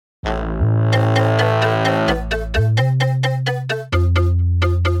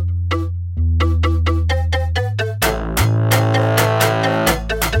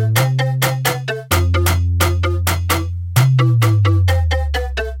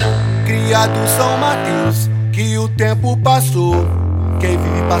Do São Mateus, que o tempo passou. Quem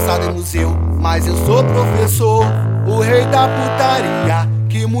vive passado é museu, mas eu sou professor. O rei da putaria,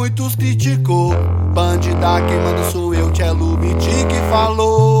 que muitos criticou. Bandida, quem manda sou eu, Thelo Beatz que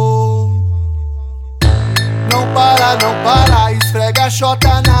falou. Não para, esfrega a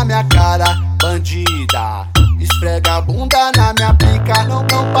Xota na minha cara. Bandida, esfrega a bunda na minha pica. Não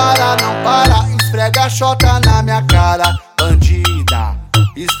para, esfrega a Xota na minha cara. Bandida,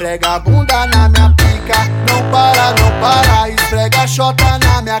 esfrega a bunda na minha pica. Não para, esfrega a Xota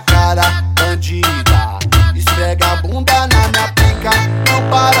na minha cara. Bandida, esfrega a bunda na minha pica. Não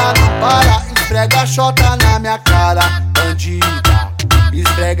para, esfrega a Xota na minha cara. Bandida,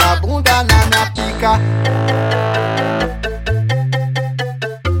 esfrega a bunda na minha pica.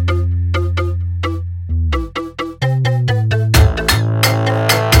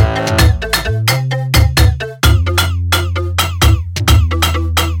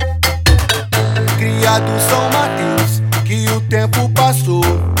 Do São Mateus, que o tempo passou.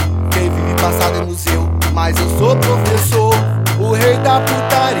 Quem vive passado é museu, mas eu sou professor. O rei da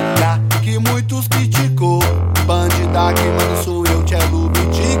putaria, que muitos criticou. Bandida, quem manda sou eu, Thelo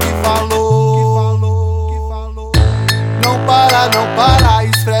Beatz que falou. Não para,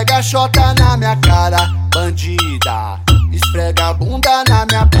 esfrega a Xota na minha cara. Bandida, esfrega a bunda na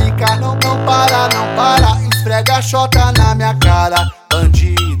minha pica. Não para, esfrega a Xota na minha cara.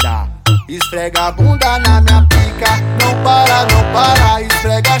 Bandida, esfrega a bunda na minha pica. Não para,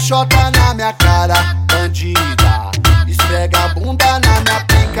 esfrega a Xota na minha cara. Bandida, esfrega a bunda na minha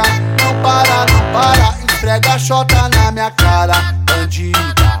pica. Não para, esfrega a Xota na minha cara.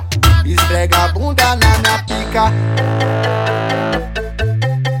 Bandida, esfrega a bunda na minha pica.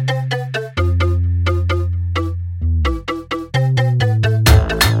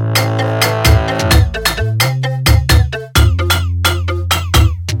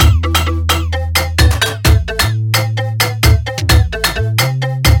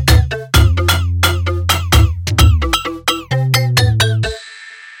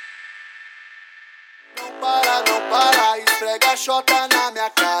 Não para, esfrega a Xota na minha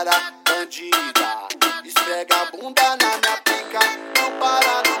cara. Bandida, esfrega a bunda na minha pica. Não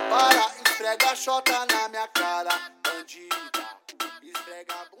para, esfrega a Xota na minha